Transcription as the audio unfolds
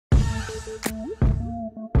I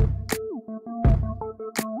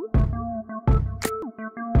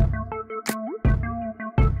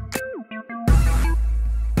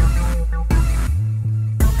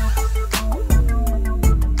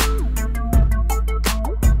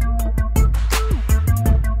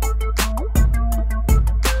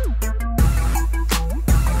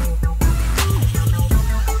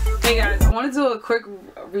want to do a quick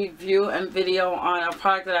review and video on a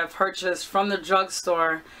product that I purchased from the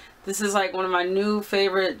drugstore. This is like one of my new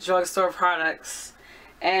favorite drugstore products,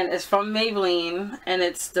 and it's from Maybelline, and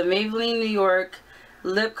it's the Maybelline New York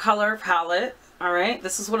Lip Color Palette. Alright,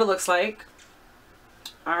 this is what it looks like.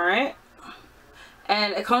 Alright,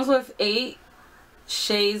 and it comes with 8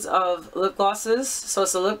 shades of lip glosses, so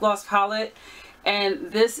it's a lip gloss palette,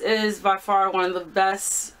 and this is by far one of the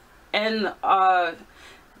best, and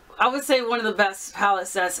I would say one of the best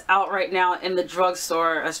palettes that's out right now in the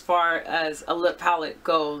drugstore as far as a lip palette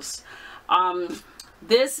goes.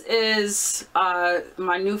 This is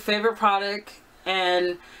my new favorite product,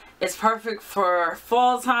 and it's perfect for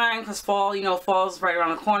fall time because fall, you know, fall's right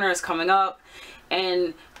around the corner, it's coming up,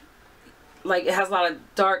 and like it has a lot of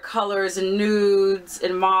dark colors and nudes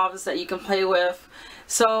and mauves that you can play with.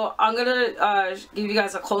 So I'm gonna give you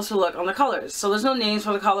guys a closer look on the colors. So there's no names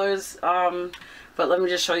for the colors, but let me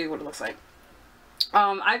just show you what it looks like.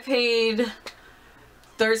 I paid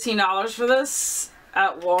 $13 for this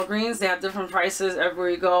at Walgreens. They have different prices everywhere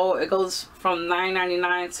you go. It goes from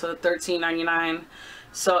 $9.99 to $13.99.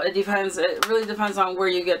 So it depends. It really depends on where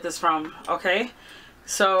you get this from. Okay.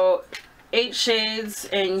 So 8 shades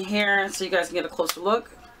in here, so you guys can get a closer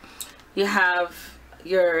look. You have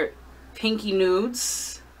your pinky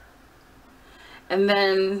nudes, and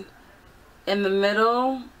then in the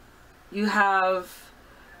middle you have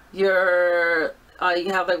your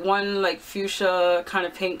you have like one like fuchsia kind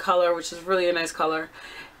of pink color, which is really a nice color.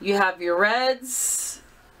 You have your reds,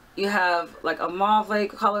 you have like a mauve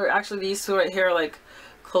like color. Actually these two right here are like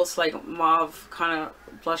close like mauve kind of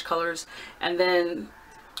blush colors, and then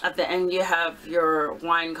at the end you have your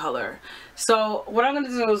wine color. So what I'm going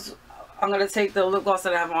to do is I'm going to take the lip gloss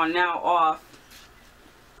that I have on now off.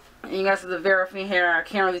 And you guys have to verify here. I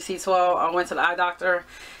can't really see well. I went to the eye doctor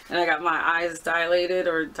and I got my eyes dilated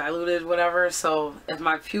or diluted, whatever. So if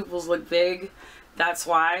my pupils look big, that's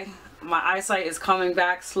why. My eyesight is coming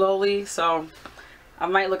back slowly, so I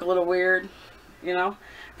might look a little weird, you know.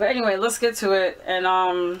 But anyway, let's get to it.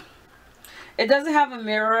 And it doesn't have a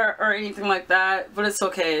mirror or anything like that, but it's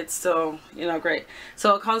okay. It's still, you know, great.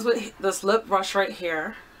 So it comes with this lip brush right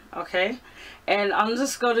here. Okay, and I'm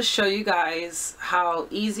just going to show you guys how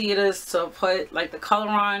easy it is to put like the color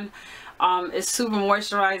on. It's super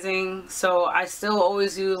moisturizing, so I still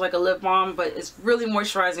always use like a lip balm, but it's really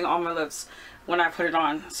moisturizing on my lips when I put it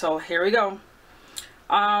on. So here we go.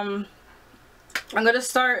 I'm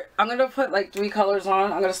gonna put like 3 colors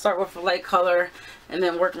on. I'm gonna start with a light color and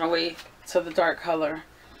then work my way to the dark color.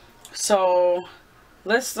 So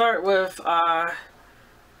let's start with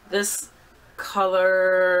this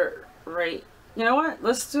color right, you know what,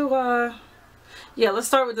 let's do yeah, let's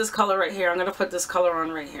start with this color right here. I'm gonna put this color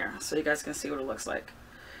on right here so you guys can see what it looks like.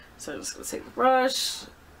 So I'm just gonna take the brush,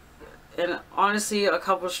 and honestly a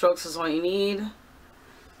couple of strokes is all you need,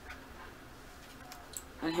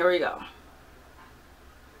 and here we go.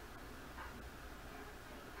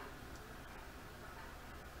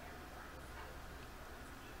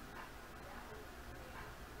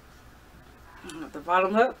 At the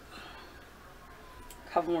bottom lip,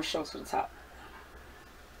 a couple more strokes for the top.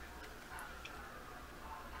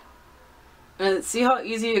 And see how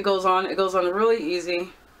easy it goes on? It goes on really easy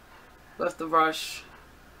with the brush.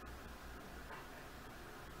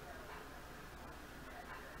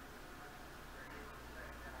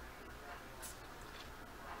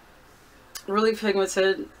 Really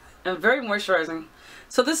pigmented and very moisturizing.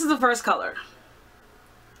 So this is the first color.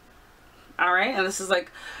 Alright, and this is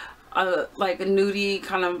like a nudie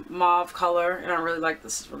kind of mauve color, and I really like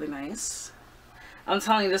this. It's really nice. I'm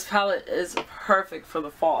telling you, this palette is perfect for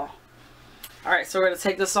the fall. Alright, so we're going to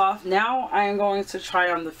take this off. Now I am going to try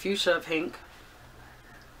on the fuchsia pink.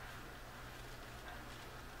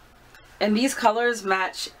 And these colors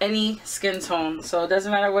match any skin tone. So it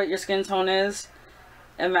doesn't matter what your skin tone is.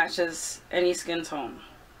 It matches any skin tone.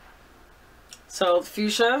 So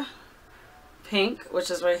fuchsia pink, which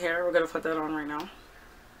is right here. We're going to put that on right now.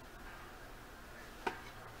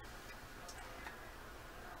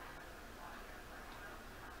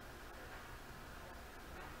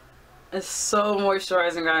 It's so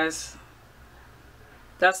moisturizing, guys.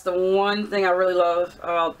 That's the one thing I really love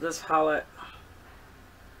about this palette.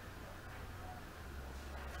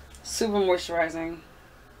 Super moisturizing.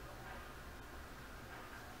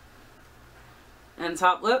 and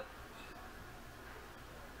top lip.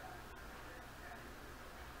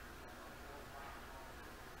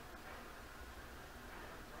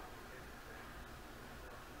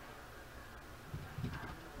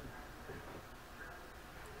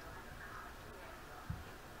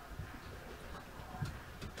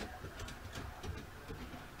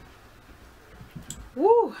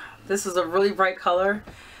 Woo! This is a really bright color.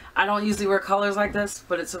 I don't usually wear colors like this,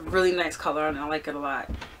 but it's a really nice color and I like it a lot.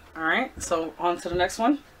 Alright, so on to the next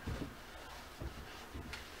one.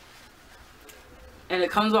 And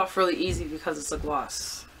it comes off really easy because it's a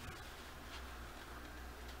gloss.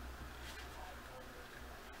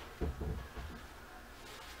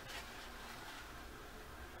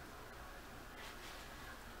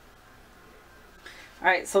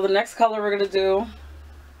 Alright, so the next color we're going to do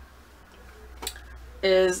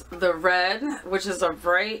is the red, which is a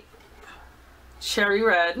bright cherry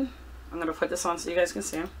red. I'm going to put this on so you guys can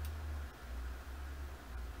see.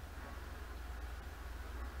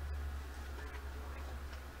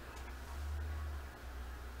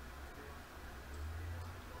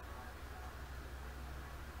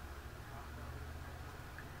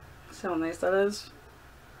 See how nice that is?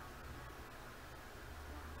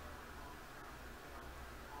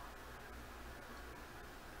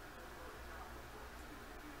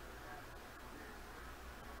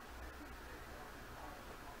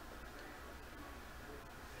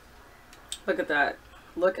 Look at that.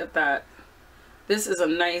 Look at that. This is a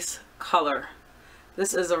nice color.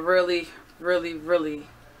 This is a really, really, really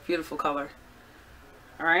beautiful color.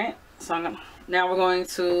 Alright, so now we're going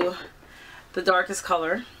to the darkest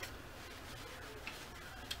color.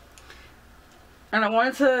 And I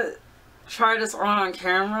wanted to try this on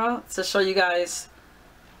camera to show you guys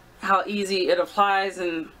how easy it applies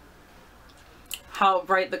and how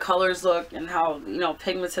bright the colors look and how, you know,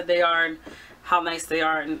 pigmented they are and how nice they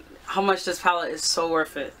are and how much this palette is so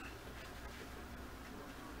worth it.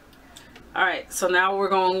 Alright, so now we're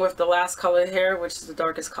going with the last color here, which is the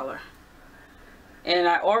darkest color. And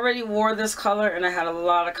I already wore this color and I had a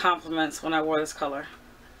lot of compliments when I wore this color.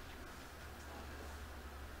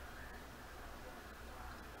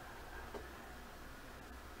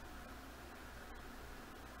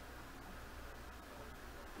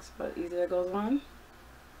 That's how easy that goes on.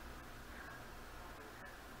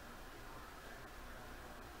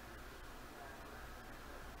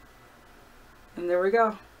 And there we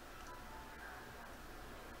go.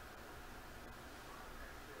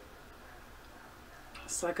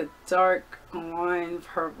 It's like a dark wine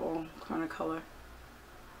purple kind of color.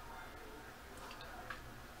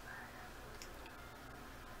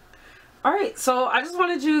 Alright, so I just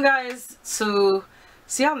wanted you guys to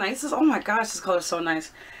see how nice this is. Oh my gosh, this color is so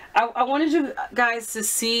nice. I wanted you guys to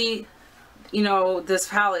see, you know, this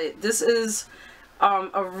palette. This is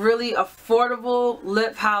a really affordable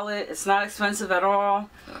lip palette. It's not expensive at all.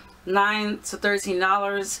 $9 to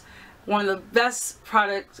 $13. One of the best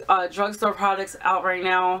drugstore products out right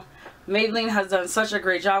now. Maybelline has done such a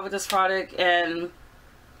great job with this product, and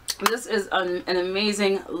this is an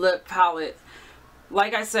amazing lip palette.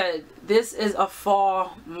 Like I said, this is a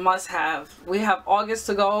fall must-have. We have August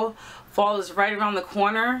to go. Fall is right around the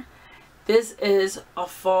corner. This is a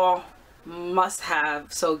fall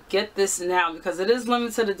must-have. So get this now because it is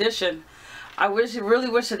limited edition. I really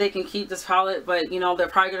wish that they can keep this palette, but you know, they're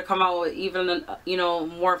probably going to come out with even, you know,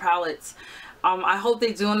 more palettes. I hope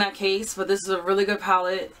they do in that case, but this is a really good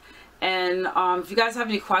palette. And if you guys have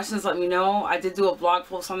any questions, let me know. I did do a blog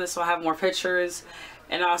post on this, so I have more pictures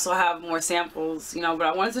and I also have more samples, you know, but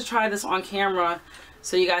I wanted to try this on camera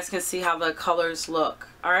so you guys can see how the colors look.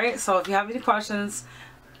 Alright, so if you have any questions,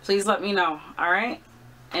 please let me know. Alright,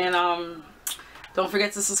 and don't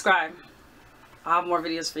forget to subscribe. I'll have more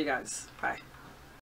videos for you guys. Bye.